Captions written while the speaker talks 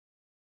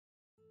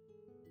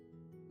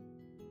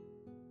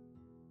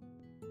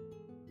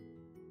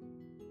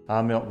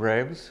I'm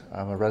Milton.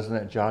 I'm a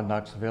resident of John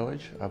Knox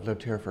Village. I've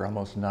lived here for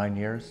almost 9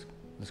 years,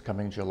 this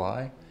coming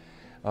July.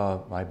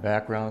 My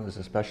background is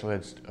a special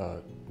ed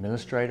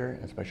administrator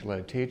and special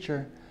ed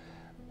teacher.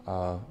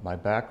 My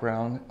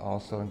background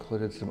also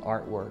included some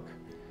artwork.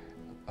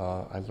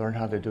 I learned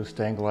how to do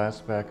stained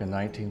glass back in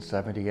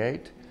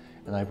 1978,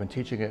 and I've been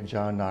teaching at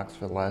John Knox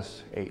for the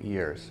last 8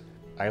 years.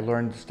 I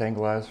learned stained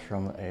glass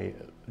from a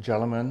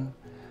gentleman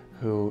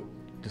who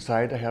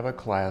decided to have a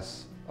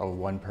class of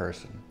one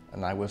person,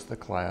 and I was the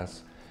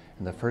class.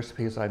 And the first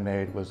piece I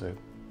made was a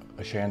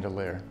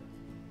chandelier.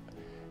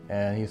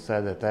 And he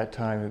said at that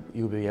time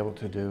you'll be able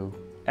to do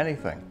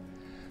anything.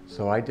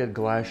 So I did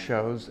glass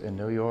shows in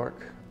New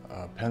York,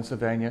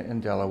 Pennsylvania,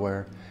 and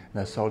Delaware,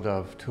 and I sold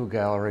out 2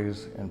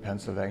 galleries in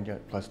Pennsylvania,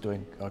 plus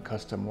doing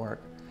custom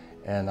work.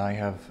 And I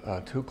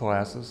have 2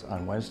 classes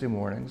on Wednesday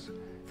mornings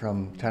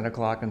from 10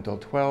 o'clock until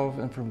 12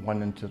 and from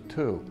 1 until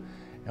 2.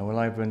 And what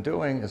I've been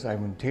doing is I've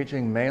been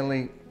teaching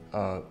mainly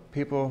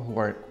people who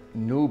are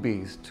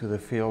newbies to the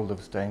field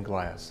of stained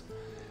glass.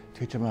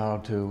 Teach them how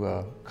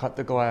to cut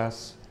the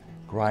glass,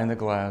 grind the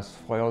glass,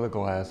 foil the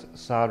glass,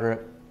 solder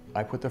it.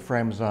 I put the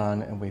frames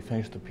on and we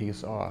finish the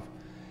piece off.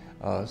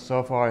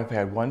 So far I've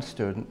had 1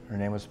 student, her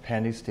name is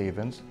Penny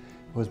Stevens,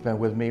 who's been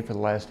with me for the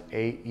last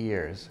 8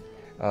 years.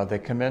 They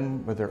come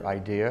in with their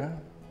idea,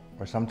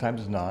 or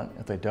sometimes not.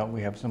 If they don't,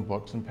 we have some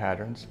books and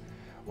patterns,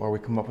 or we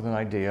come up with an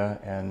idea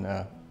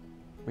and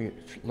we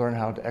learn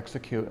how to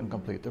execute and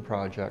complete the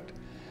project.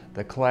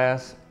 The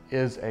class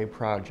is a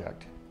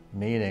project,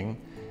 meaning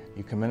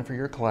you come in for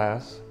your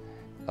class,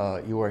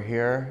 you are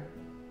here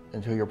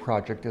until your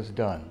project is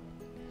done.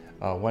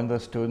 One of the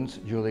students,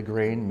 Julie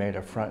Green, made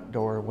a front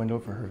door window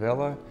for her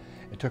villa.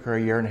 It took her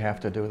 1.5 years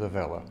to do the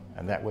villa,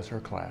 and that was her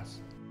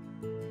class.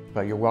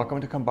 But you're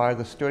welcome to come by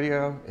the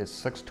studio. It's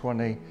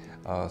 620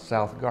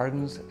 South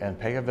Gardens, and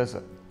pay a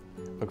visit.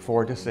 Look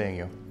forward to seeing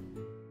you.